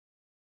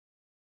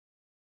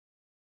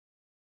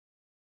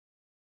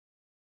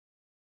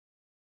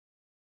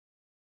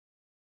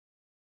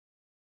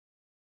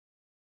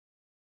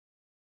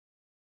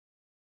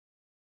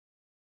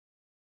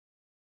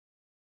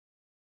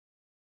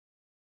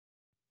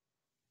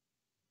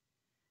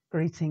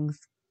Greetings.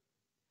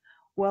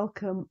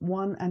 Welcome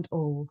one and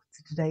all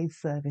to today's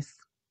service.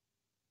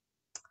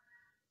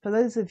 For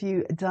those of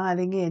you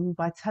dialing in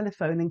by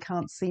telephone and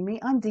can't see me,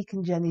 I'm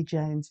Deacon Jenny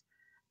Jones,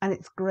 and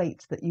it's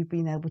great that you've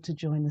been able to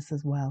join us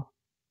as well.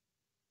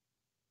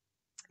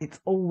 It's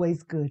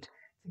always good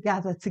to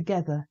gather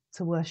together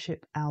to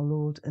worship our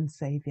Lord and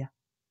Saviour.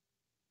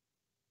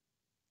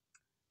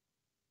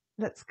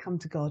 Let's come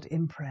to God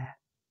in prayer.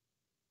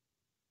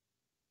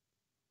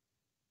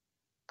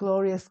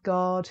 Glorious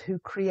God, who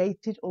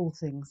created all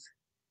things,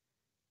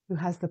 who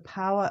has the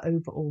power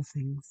over all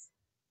things,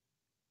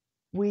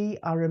 we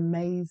are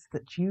amazed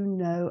that you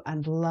know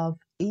and love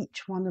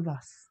each one of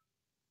us.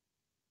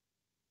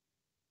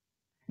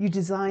 You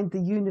designed the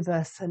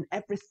universe and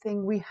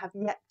everything we have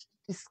yet to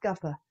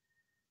discover,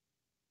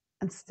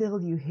 and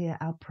still you hear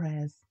our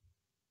prayers.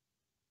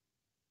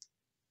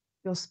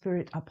 Your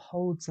Spirit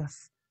upholds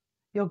us,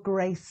 your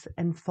grace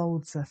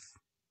enfolds us,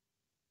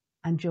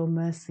 and your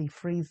mercy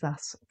frees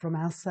us from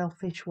our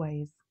selfish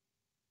ways.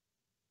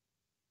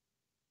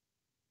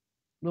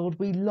 Lord,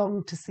 we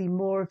long to see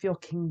more of your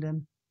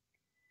kingdom.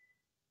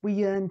 We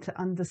yearn to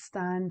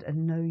understand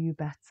and know you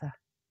better.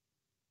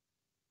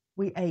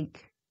 We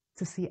ache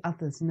to see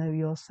others know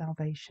your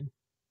salvation.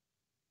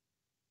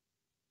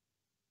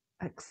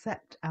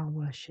 Accept our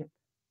worship.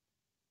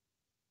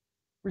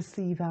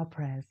 Receive our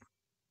prayers.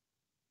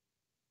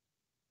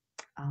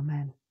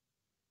 Amen.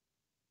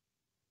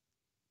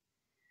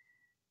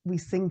 We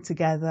sing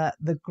together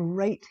the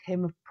great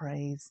hymn of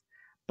praise,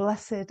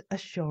 Blessed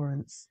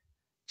Assurance,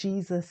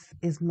 Jesus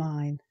is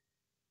mine,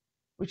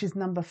 which is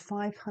number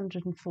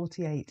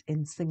 548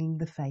 in Singing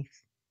the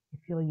Faith,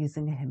 if you're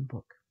using a hymn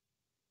book.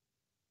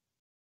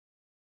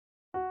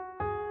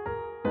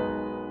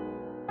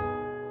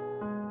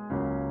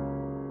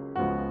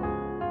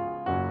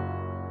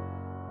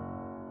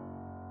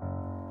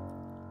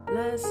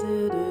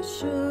 Blessed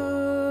assurance,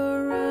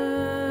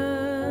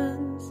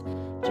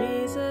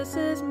 Jesus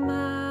is mine.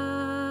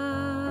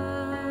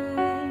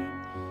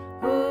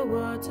 Oh,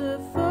 what a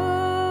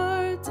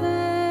foretaste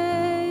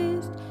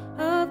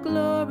of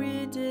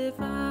glory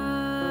divine,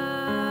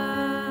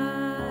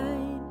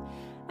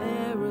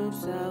 heir of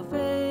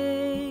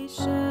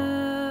salvation,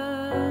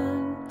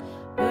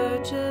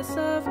 purchase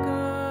of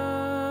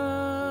God,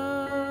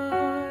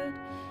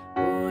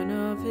 born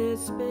of his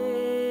Spirit,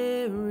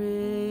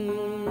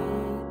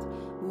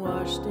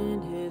 washed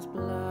in his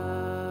blood.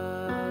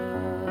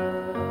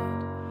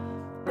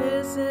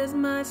 This is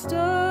my story,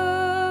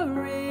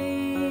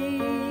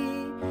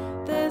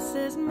 this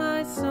is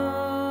my song,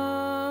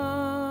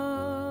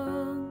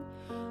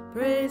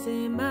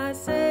 praising my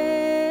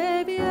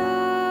Savior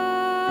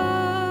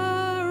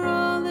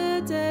all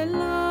the day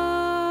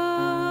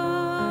long.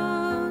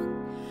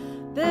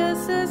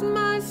 This is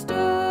my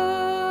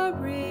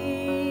story,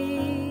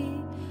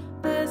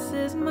 this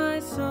is my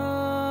song,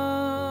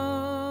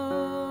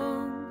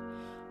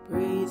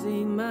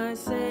 praising my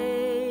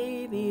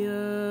Savior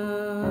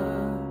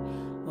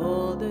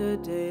all the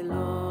day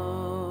long.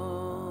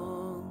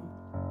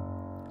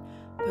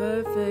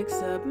 Perfect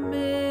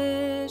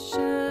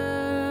submission,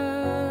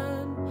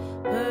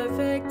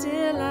 perfect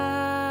delight,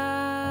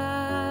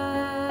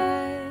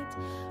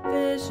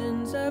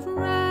 visions of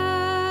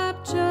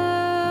rapture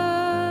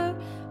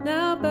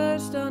now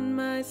burst on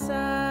my sight,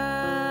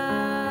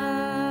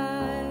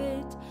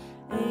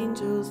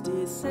 angels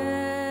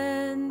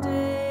descending,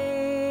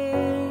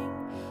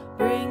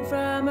 bring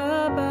from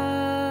above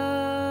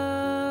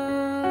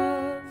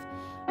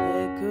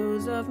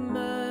echoes of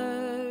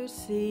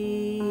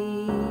mercy,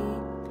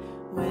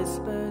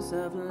 whispers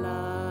of love.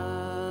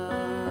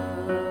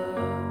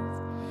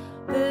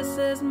 This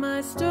is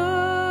my story,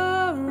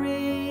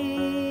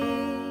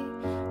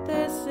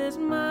 this is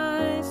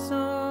my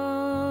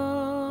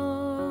song,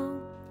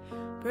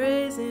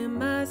 praising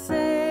my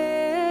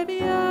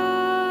Savior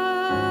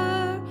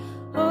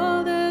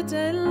all the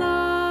day long.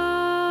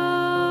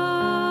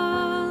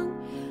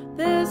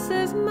 This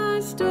is my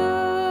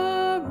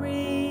story,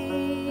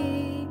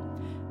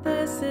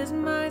 this is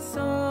my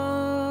song,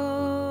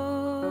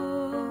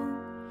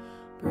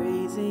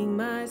 praising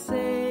my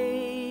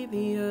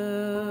Savior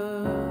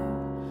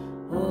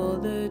all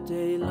the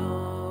day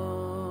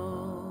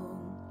long.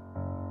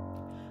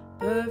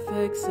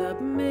 Perfect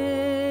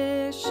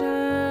submission,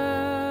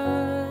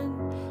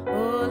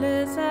 all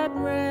is at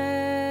rest.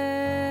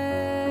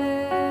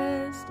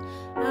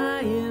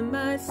 I am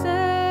my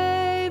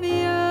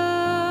Savior,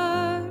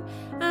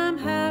 I'm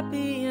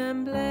happy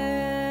and blessed,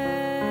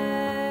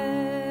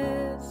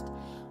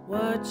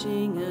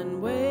 watching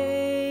and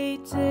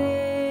waiting,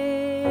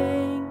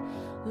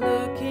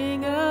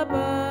 looking above,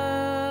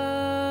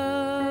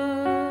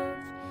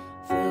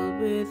 filled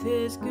with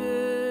his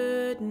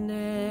goodness,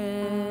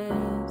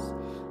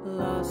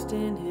 lost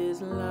in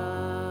his love.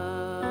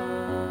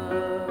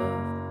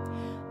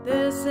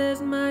 This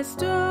is my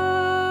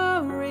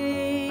story,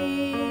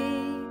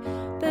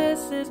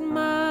 this is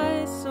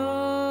my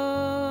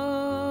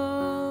song,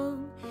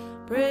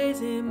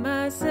 praising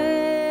my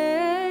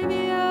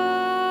Savior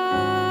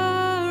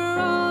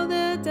all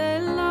the day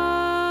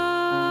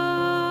long.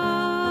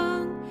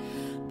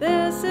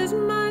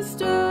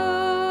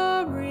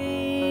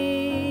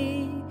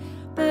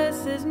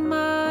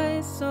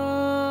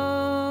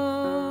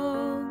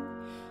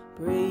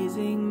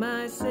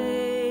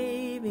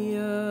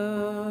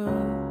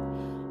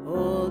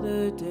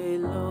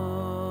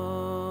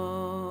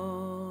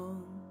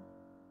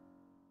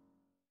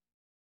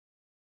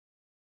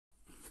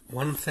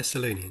 1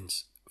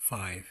 Thessalonians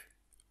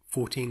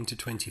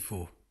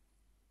 5:14-24.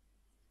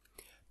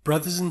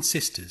 Brothers and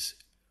sisters,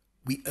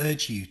 we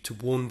urge you to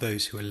warn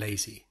those who are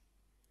lazy,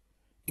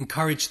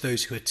 encourage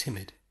those who are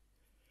timid,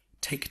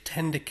 take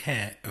tender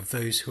care of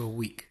those who are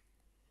weak,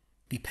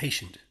 be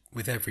patient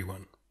with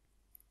everyone.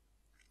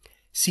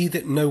 See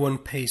that no one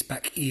pays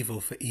back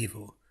evil for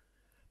evil,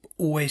 but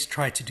always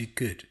try to do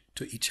good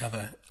to each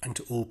other and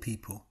to all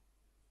people.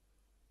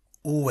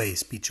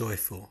 Always be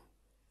joyful,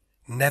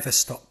 never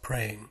stop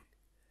praying,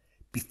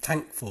 be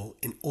thankful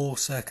in all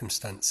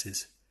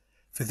circumstances,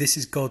 for this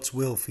is God's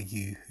will for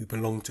you who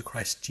belong to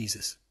Christ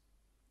Jesus.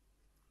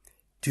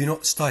 Do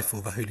not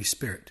stifle the Holy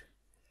Spirit.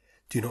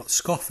 Do not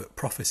scoff at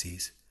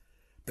prophecies,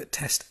 but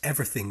test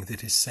everything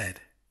that is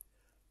said.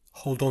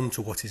 Hold on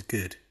to what is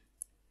good.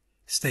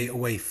 Stay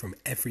away from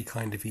every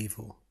kind of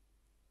evil.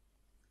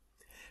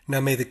 Now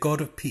may the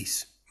God of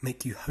peace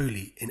make you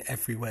holy in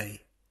every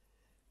way,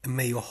 and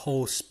may your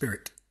whole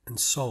spirit and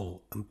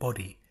soul and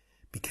body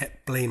be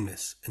kept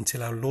blameless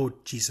until our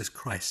Lord Jesus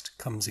Christ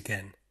comes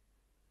again.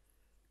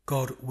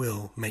 God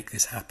will make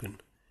this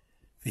happen,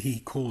 for he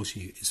who calls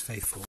you is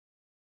faithful.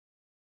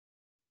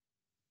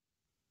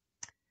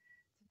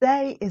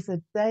 Today is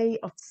a day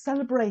of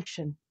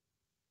celebration.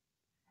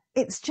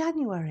 It's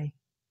January.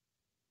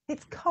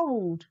 It's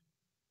cold.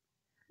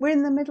 We're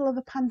in the middle of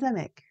a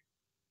pandemic.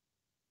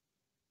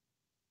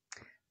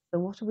 So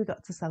what have we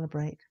got to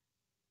celebrate?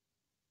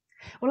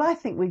 Well, I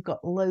think we've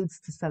got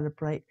loads to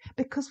celebrate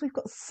because we've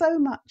got so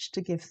much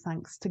to give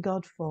thanks to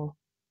God for.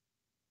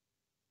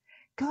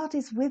 God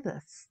is with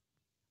us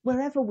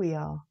wherever we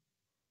are.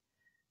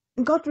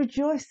 And God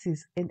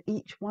rejoices in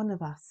each one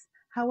of us,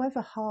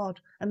 however hard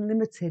and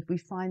limited we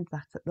find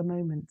that at the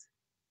moment.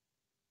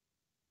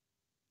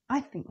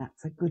 I think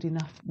that's a good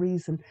enough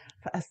reason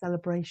for a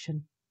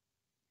celebration.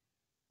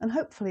 And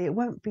hopefully it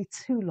won't be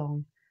too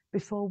long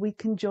before we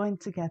can join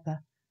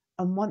together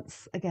and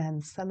once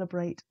again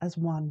celebrate as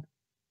one.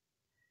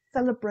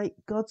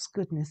 Celebrate God's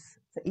goodness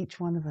to each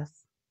one of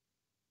us.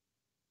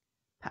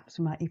 Perhaps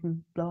we might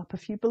even blow up a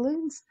few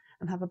balloons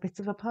and have a bit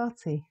of a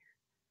party.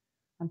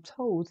 I'm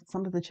told that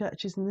some of the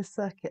churches in this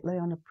circuit lay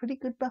on a pretty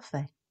good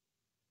buffet.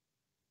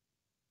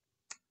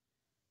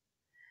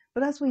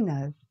 But as we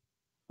know,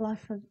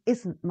 life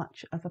isn't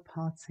much of a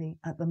party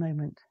at the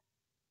moment.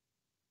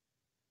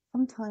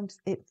 Sometimes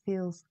it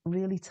feels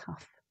really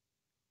tough.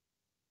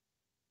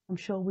 I'm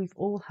sure we've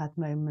all had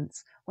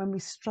moments when we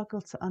struggle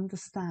to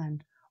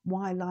understand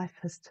why life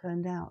has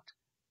turned out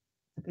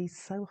to be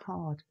so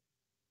hard,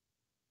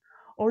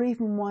 or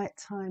even why at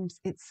times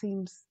it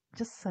seems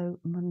just so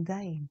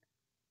mundane.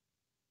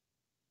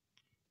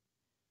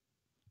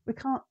 We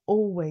can't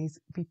always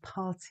be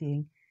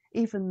partying,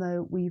 even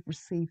though we've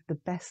received the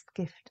best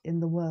gift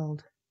in the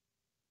world,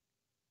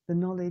 the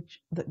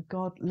knowledge that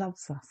God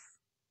loves us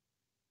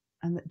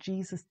and that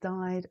Jesus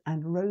died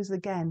and rose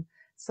again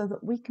so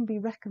that we can be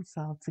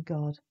reconciled to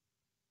God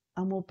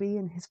and will be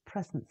in his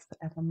presence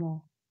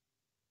forevermore.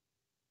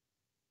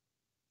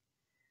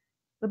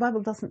 The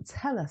Bible doesn't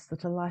tell us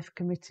that a life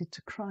committed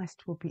to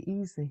Christ will be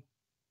easy.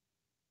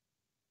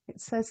 It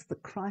says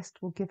that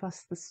Christ will give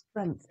us the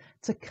strength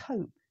to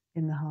cope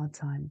in the hard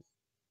times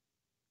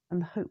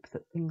and the hope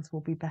that things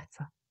will be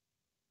better.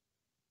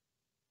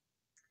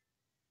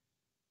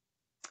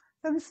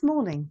 So this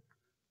morning,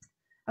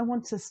 I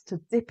want us to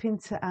dip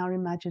into our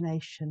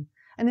imagination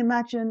and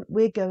imagine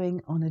we're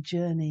going on a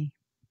journey,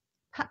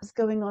 perhaps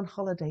going on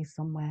holiday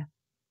somewhere.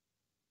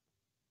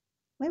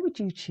 Where would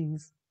you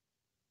choose?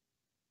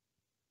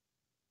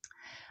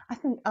 I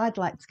think I'd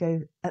like to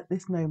go at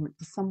this moment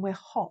to somewhere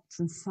hot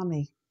and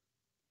sunny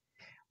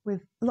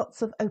with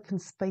lots of open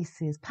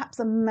spaces, perhaps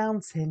a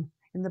mountain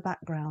in the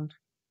background.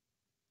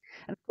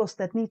 And of course,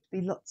 there'd need to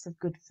be lots of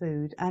good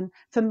food. And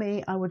for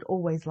me, I would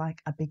always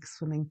like a big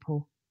swimming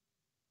pool.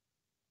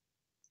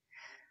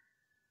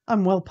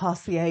 I'm well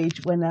past the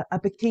age when a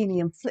bikini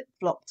and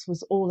flip-flops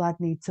was all I'd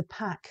need to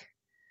pack.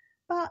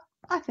 But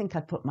I think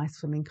I'd put my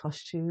swimming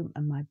costume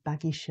and my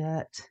baggy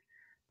shirt,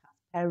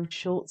 a pair of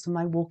shorts and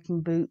my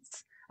walking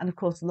boots, and of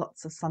course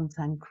lots of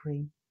suntan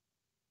cream.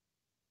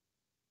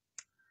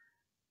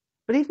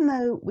 But even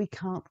though we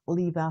can't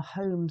leave our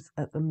homes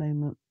at the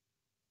moment,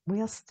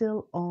 we are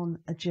still on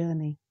a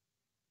journey,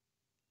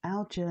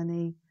 our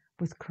journey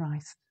with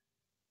Christ.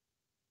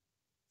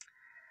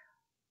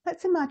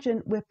 Let's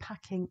imagine we're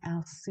packing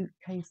our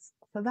suitcase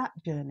for that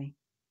journey.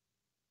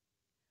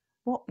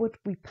 What would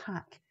we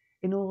pack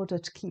in order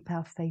to keep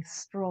our faith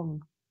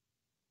strong?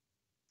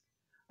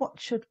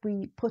 What should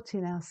we put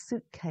in our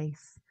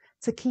suitcase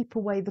to keep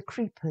away the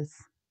creepers,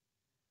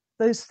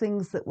 those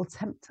things that will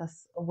tempt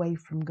us away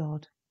from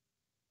God?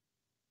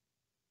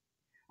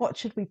 What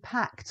should we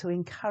pack to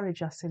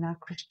encourage us in our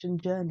Christian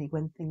journey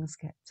when things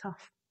get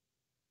tough?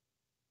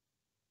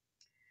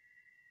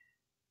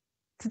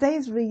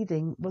 Today's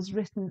reading was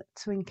written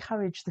to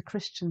encourage the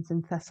Christians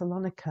in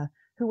Thessalonica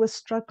who were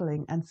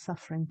struggling and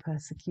suffering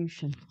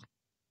persecution.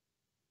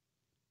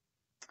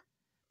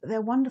 But they're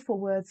wonderful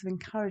words of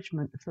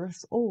encouragement for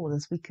us all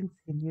as we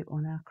continue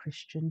on our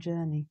Christian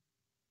journey.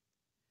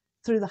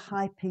 through the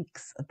high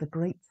peaks of the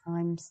great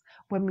times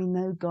when we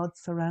know God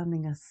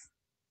surrounding us,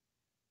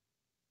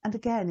 and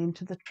again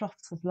into the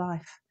troughs of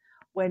life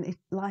when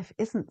life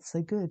isn't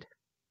so good.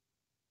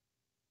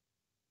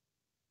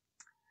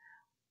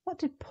 What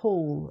did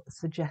Paul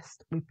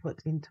suggest we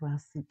put into our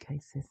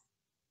suitcases?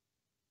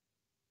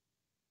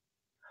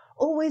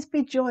 Always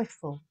be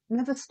joyful,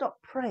 never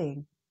stop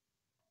praying.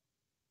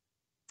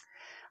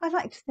 I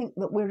like to think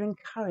that we're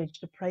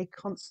encouraged to pray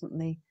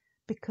constantly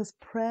because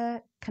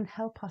prayer can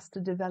help us to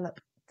develop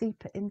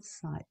deeper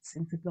insights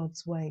into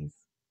God's ways.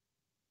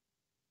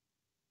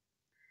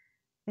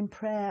 In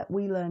prayer,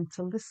 we learn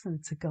to listen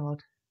to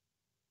God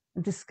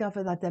and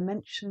discover the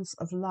dimensions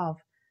of love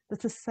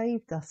that have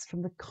saved us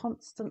from the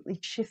constantly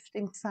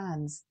shifting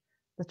sands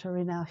that are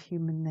in our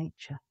human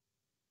nature.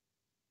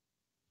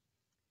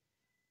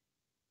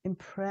 In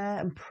prayer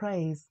and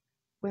praise,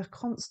 we're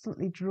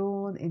constantly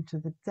drawn into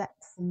the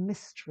depth and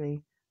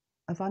mystery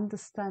of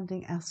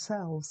understanding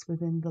ourselves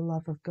within the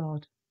love of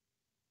God.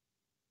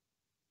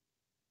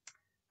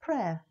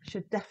 Prayer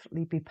should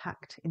definitely be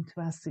packed into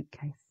our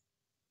suitcase.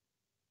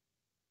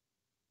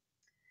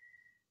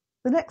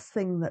 The next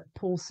thing that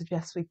Paul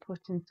suggests we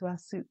put into our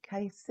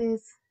suitcase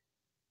is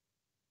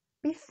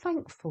be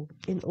thankful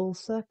in all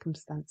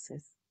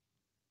circumstances.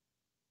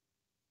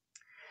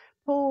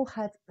 Paul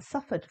had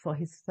suffered for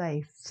his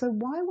faith, so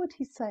why would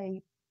he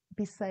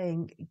be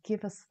saying,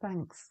 give us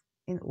thanks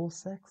in all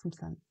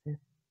circumstances?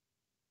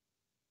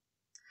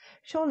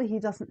 Surely he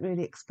doesn't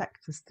really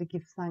expect us to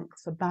give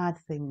thanks for bad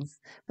things,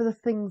 for the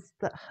things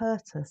that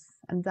hurt us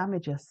and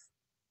damage us.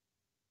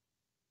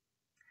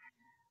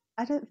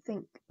 I don't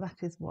think that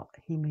is what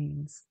he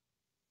means.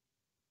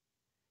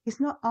 He's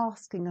not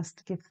asking us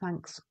to give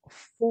thanks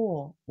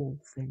for all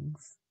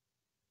things,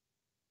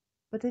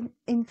 but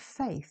in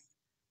faith,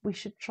 we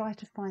should try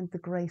to find the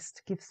grace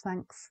to give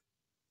thanks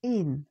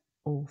in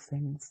all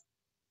things.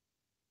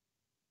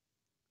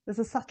 There's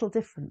a subtle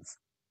difference.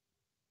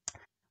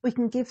 We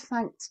can give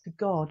thanks to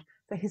God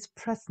for his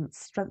presence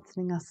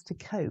strengthening us to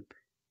cope.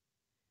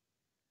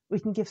 We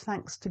can give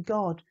thanks to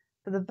God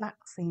for the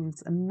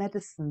vaccines and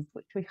medicines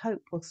which we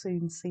hope will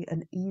soon see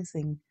an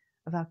easing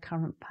of our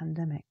current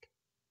pandemic.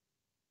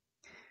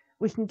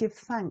 We can give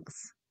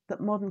thanks that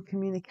modern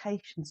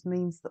communications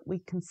means that we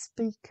can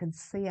speak and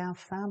see our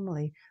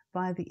family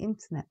via the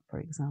internet, for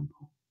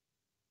example.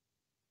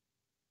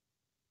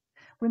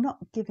 We're not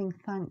giving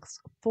thanks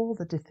for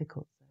the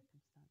difficult circumstances,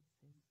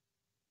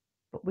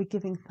 but we're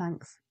giving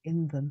thanks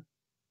in them.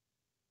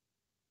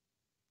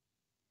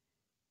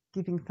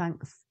 Giving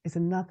thanks is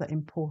another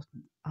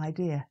important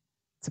idea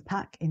to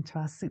pack into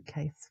our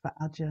suitcase for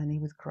our journey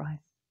with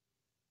Christ.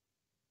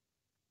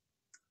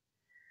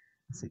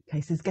 The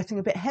suitcase is getting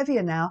a bit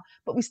heavier now,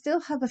 but we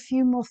still have a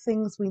few more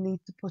things we need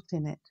to put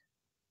in it.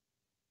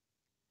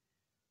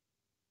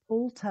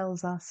 Paul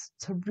tells us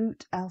to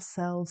root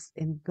ourselves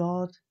in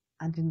God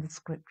and in the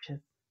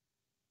Scriptures.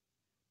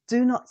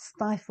 Do not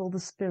stifle the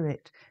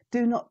Spirit.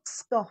 Do not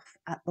scoff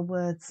at the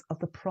words of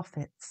the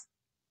prophets.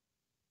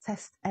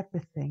 Test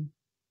everything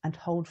and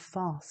hold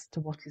fast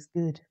to what is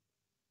good.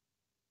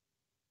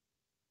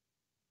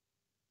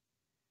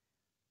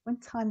 When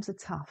times are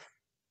tough,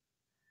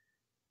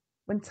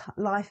 when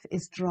life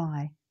is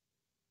dry,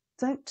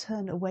 don't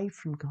turn away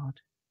from God.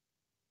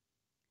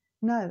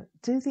 No,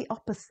 do the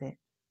opposite.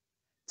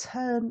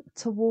 Turn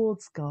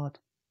towards God.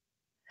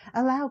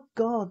 Allow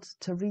God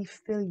to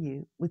refill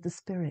you with the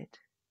Spirit.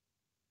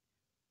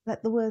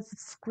 Let the words of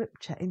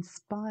Scripture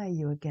inspire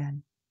you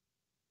again.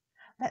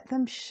 Let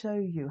them show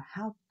you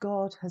how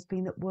God has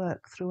been at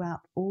work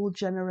throughout all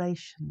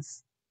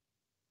generations,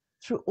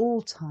 through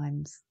all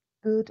times,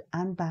 good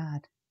and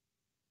bad.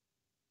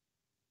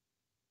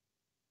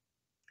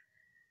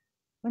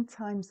 When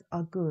times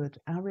are good,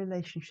 our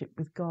relationship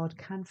with God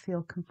can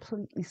feel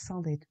completely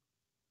solid.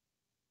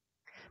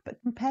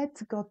 But compared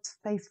to God's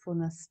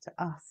faithfulness to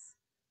us,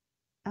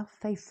 our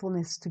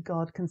faithfulness to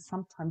God can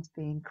sometimes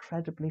be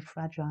incredibly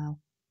fragile.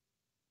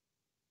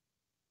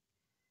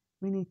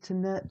 We need to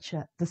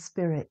nurture the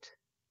Spirit.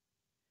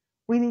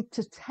 We need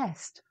to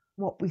test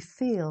what we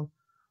feel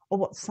or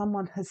what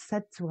someone has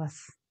said to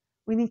us.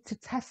 We need to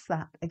test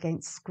that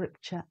against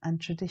Scripture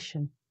and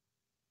tradition.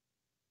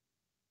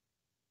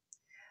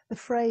 The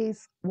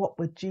phrase, "What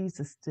would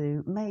Jesus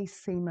do?" may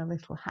seem a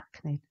little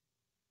hackneyed,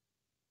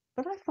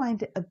 but I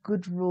find it a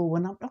good rule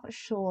when I'm not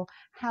sure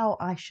how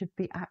I should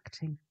be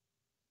acting.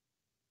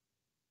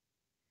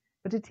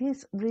 But it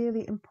is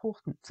really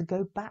important to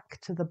go back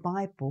to the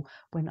Bible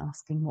when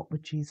asking what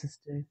would Jesus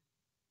do.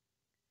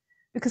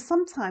 Because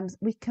sometimes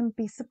we can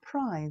be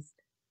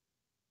surprised.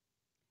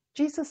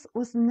 Jesus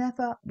was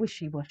never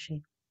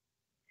wishy-washy.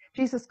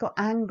 Jesus got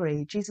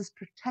angry. Jesus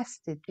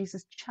protested.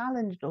 Jesus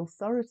challenged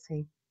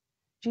authority.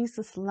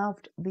 Jesus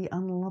loved the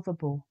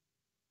unlovable.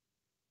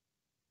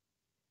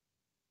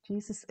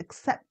 Jesus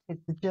accepted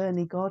the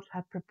journey God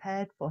had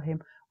prepared for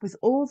him with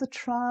all the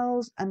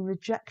trials and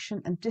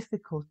rejection and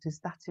difficulties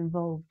that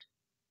involved.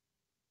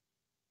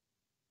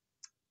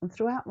 And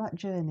throughout that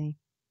journey,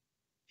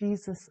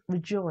 Jesus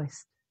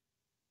rejoiced,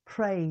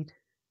 prayed,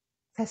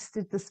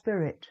 tested the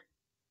Spirit,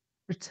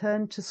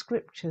 returned to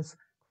scriptures,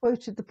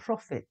 quoted the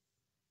prophets.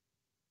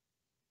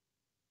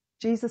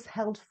 Jesus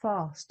held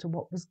fast to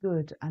what was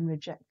good and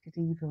rejected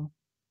evil.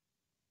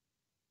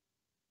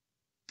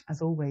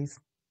 As always,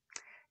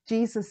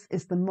 Jesus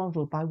is the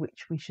model by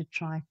which we should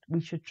try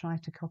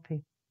to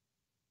copy.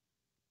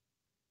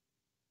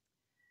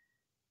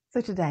 So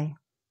today,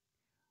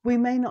 we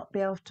may not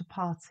be able to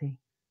party,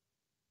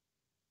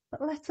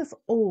 but let us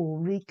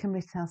all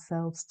recommit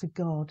ourselves to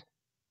God.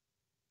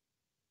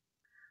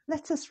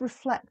 Let us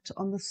reflect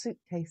on the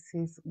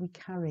suitcases we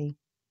carry,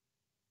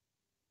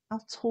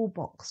 our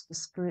toolbox for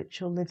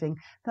spiritual living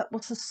that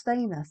will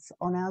sustain us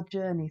on our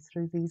journey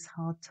through these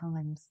hard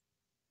times,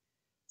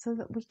 so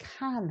that we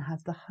can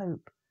have the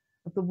hope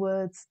of the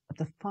words of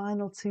the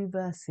final 2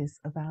 verses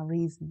of our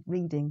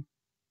reading.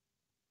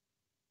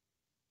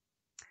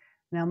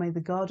 Now may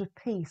the God of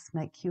peace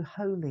make you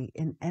holy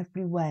in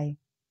every way,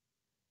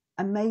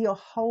 and may your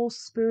whole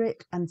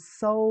spirit and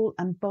soul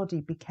and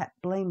body be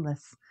kept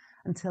blameless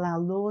until our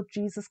Lord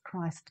Jesus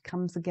Christ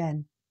comes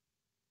again.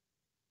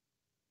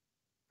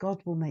 God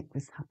will make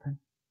this happen,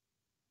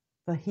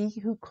 for he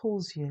who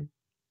calls you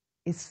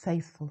is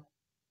faithful.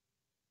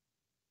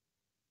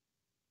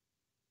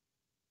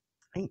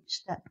 Each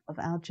step of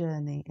our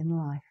journey in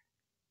life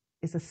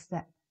is a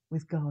step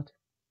with God.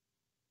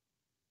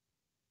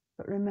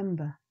 But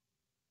remember,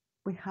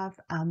 we have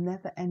our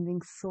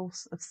never-ending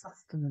source of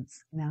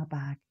sustenance in our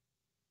bag.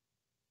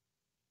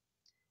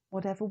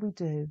 Whatever we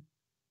do,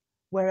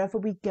 wherever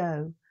we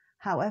go,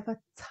 however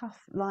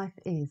tough life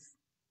is,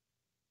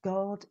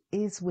 God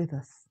is with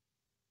us.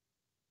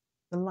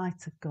 The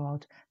light of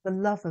God, the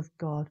love of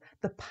God,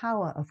 the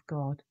power of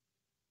God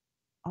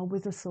are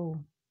with us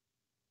all.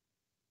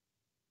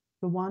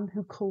 The one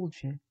who called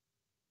you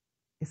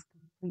is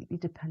completely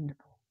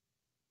dependable,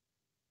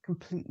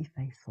 completely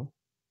faithful.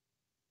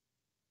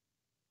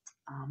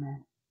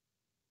 Amen.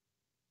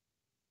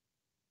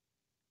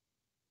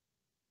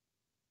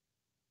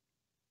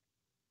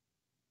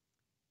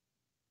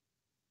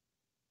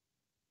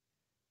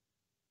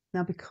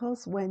 Now,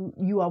 because when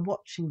you are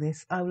watching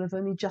this, I will have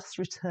only just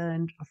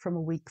returned from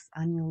a week's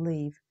annual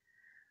leave,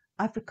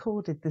 I've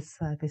recorded this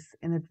service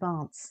in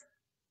advance.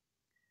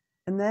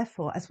 And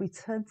therefore, as we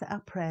turn to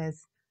our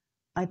prayers,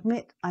 I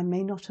admit I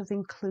may not have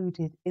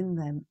included in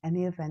them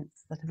any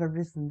events that have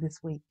arisen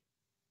this week.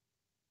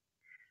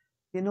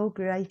 The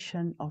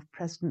inauguration of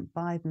President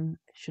Biden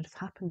should have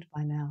happened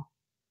by now,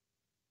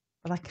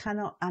 but I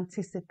cannot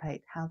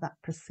anticipate how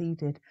that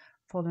proceeded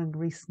following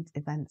recent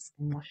events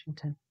in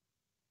Washington.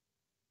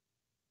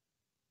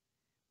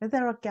 If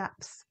there are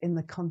gaps in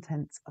the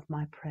contents of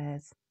my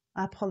prayers,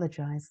 I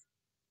apologise.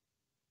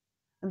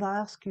 And I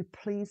ask you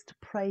please to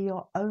pray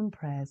your own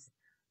prayers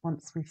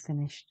once we've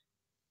finished.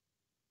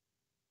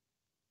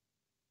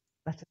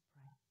 Let us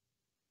pray.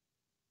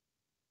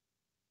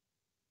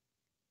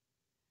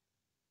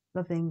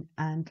 Loving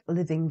and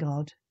living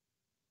God,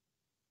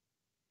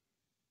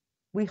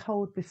 we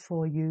hold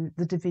before you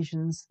the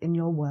divisions in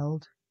your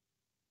world,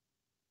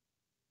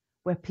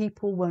 where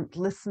people won't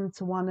listen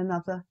to one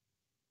another,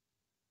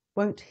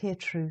 won't hear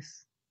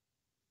truth,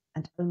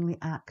 and only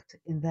act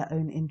in their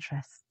own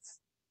interests.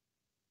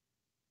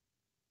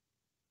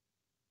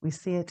 We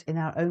see it in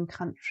our own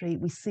country,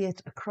 we see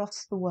it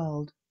across the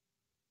world.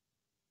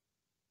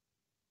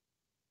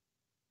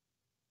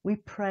 We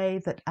pray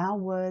that our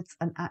words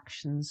and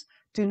actions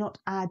do not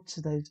add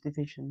to those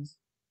divisions,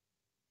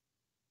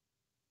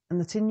 and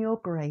that in your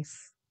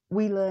grace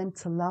we learn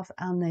to love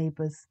our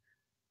neighbours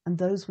and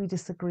those we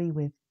disagree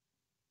with.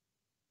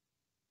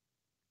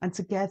 And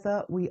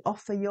together we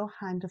offer your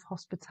hand of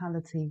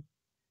hospitality,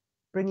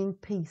 bringing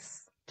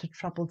peace to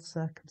troubled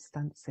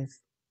circumstances.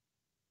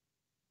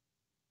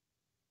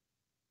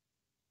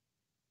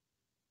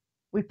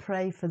 We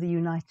pray for the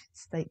United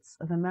States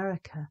of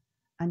America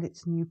and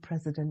its new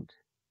president.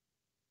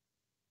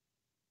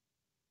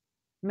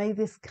 May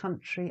this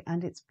country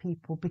and its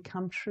people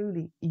become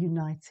truly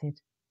united.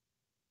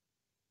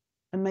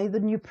 And may the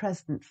new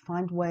president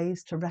find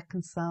ways to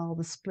reconcile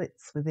the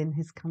splits within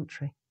his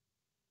country.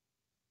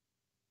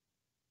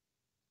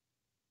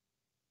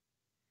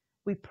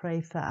 We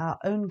pray for our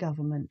own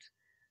government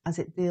as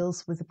it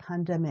deals with the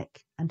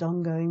pandemic and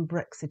ongoing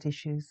Brexit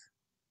issues.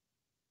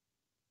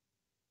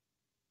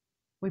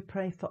 We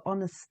pray for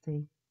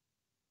honesty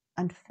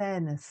and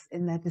fairness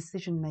in their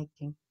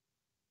decision-making,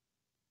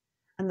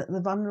 and that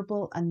the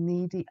vulnerable and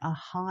needy are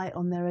high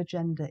on their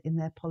agenda in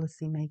their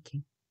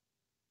policy-making.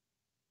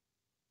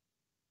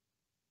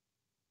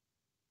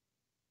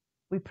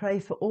 We pray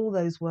for all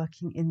those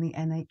working in the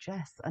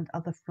NHS and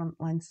other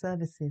frontline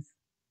services.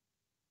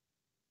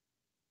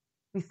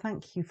 We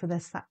thank you for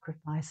their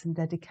sacrifice and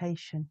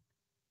dedication.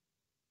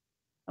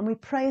 And we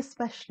pray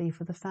especially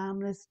for the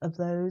families of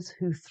those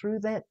who, through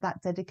that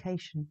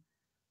dedication,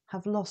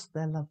 have lost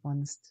their loved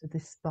ones to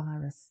this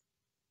virus.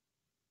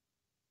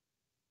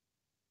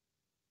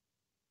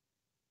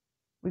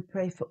 We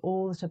pray for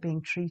all that are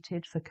being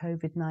treated for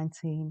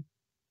COVID-19,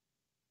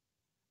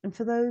 and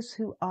for those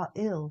who are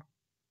ill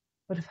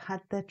but have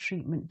had their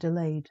treatment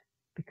delayed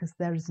because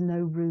there is no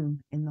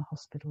room in the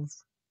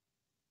hospitals.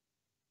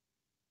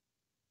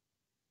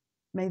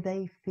 May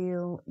they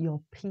feel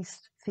your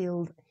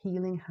peace-filled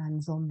healing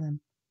hands on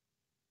them,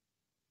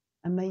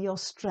 and may your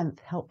strength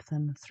help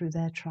them through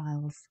their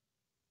trials.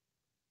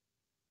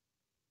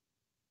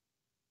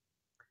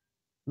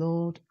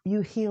 Lord,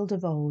 you healed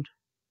of old.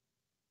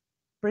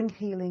 Bring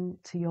healing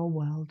to your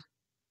world.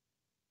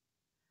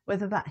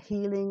 Whether that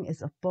healing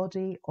is of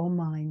body or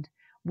mind,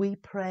 we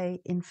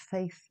pray in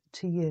faith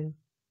to you.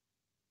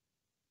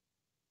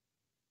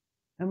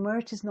 And where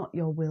it is not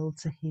your will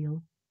to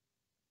heal,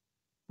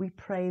 we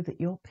pray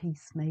that your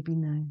peace may be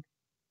known.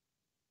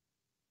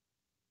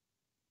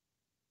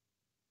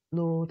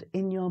 Lord,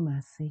 in your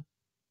mercy,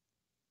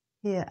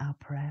 hear our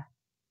prayer.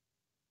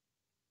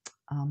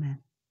 Amen.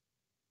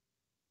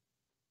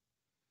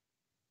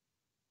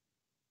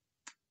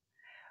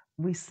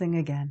 We sing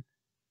again.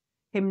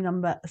 Hymn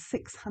number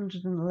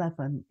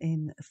 611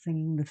 in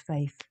Singing the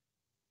Faith.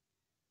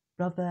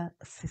 Brother,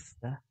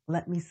 sister,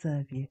 let me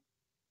serve you.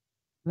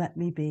 Let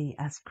me be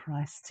as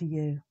Christ to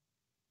you.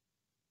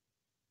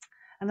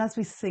 And as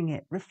we sing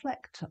it,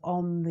 reflect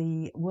on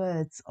the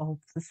words of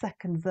the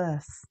second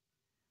verse.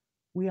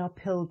 We are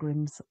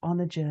pilgrims on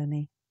a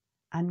journey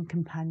and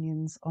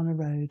companions on a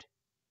road.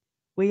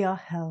 We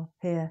are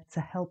here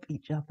to help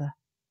each other,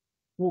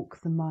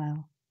 walk the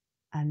mile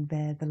and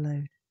bear the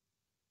load.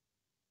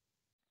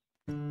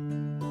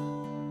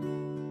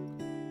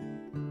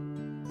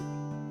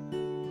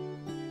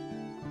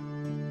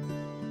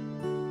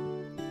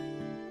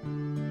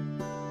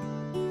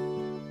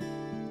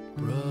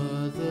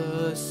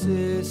 Brother,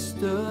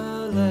 sister,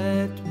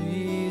 let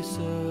me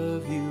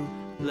serve you.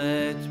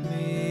 Let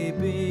me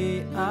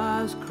be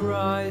as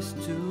Christ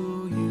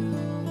to you.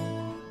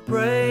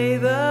 Pray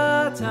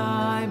that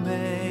I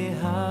may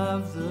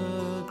have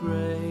the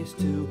grace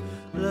to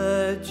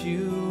let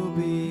you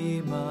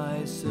be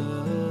my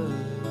servant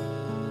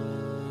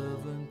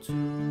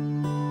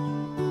too.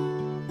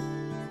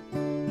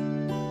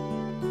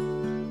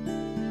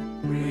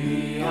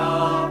 We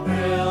are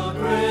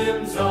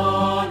pilgrims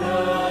on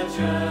a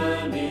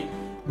journey,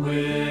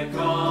 we're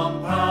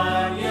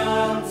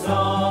companions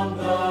on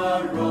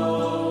the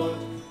road.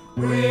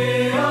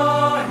 We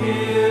are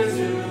here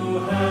to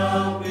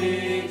help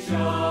each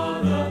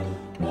other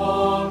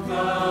walk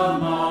the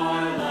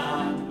mile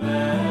and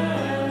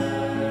bear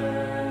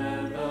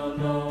the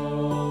load.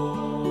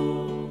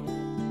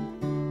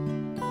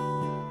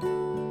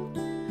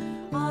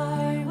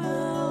 I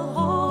will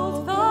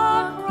hold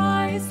the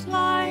Christ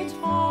light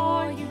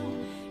for you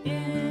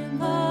in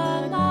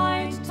the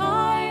night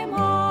time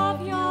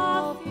of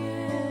your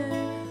fear.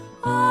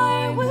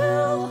 I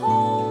will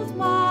hold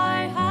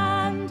my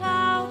hand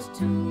out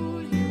to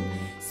you,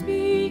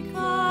 speak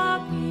the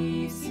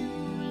peace you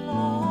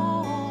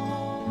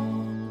long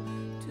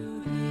to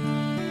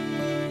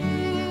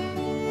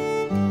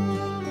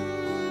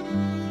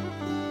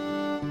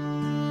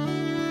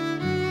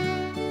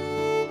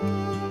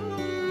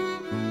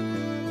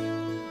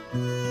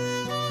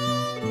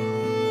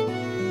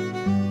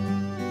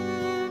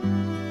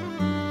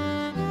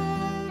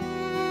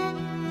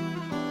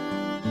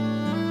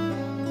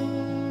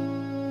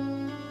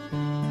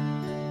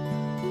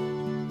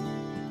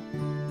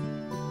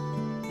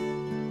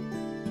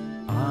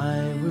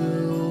I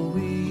will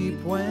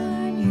weep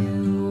when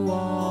you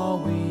are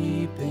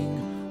weeping.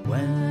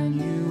 When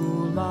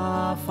you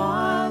laugh,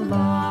 I'll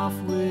laugh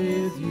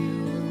with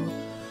you.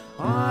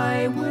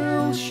 I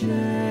will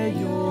share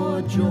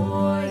your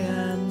joy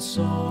and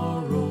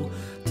sorrow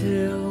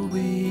till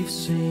we've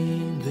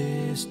seen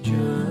this journey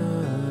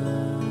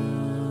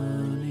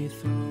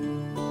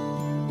through.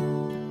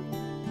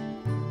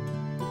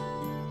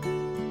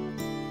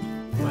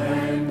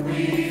 When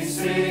we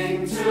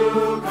sing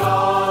to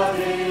God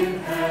in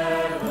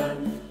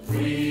heaven,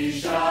 we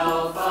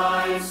shall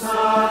find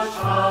such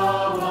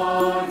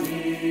harmony.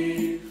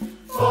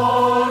 For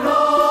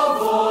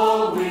of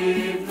all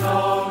we've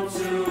known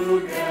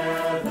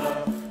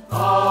together,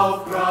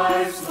 of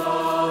Christ's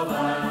love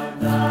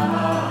and agony.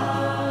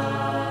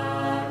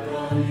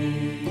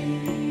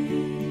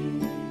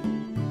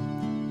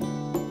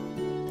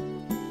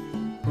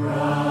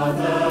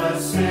 Brother,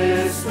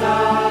 sister,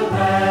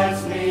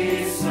 let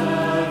me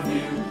serve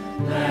you.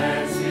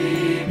 Let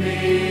me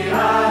be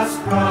as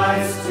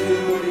Christ to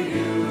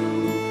you.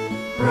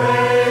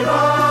 Pray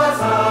that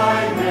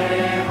I may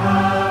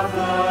have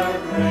the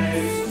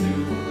grace to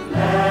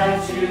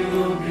let you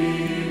be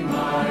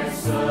my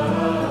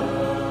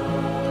servant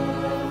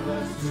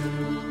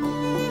too.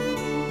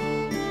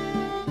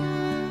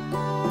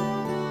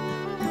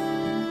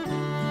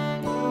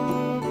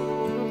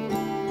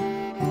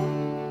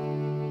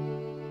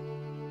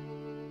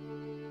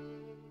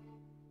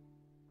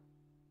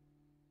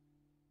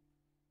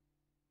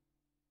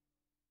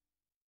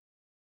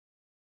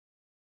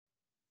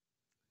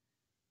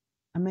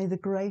 And may the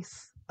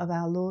grace of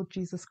our Lord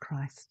Jesus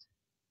Christ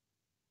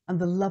and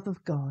the love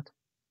of God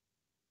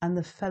and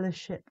the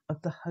fellowship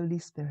of the Holy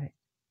Spirit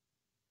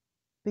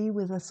be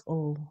with us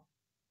all,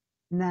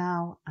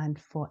 now and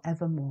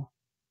forevermore.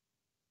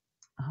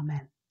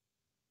 Amen.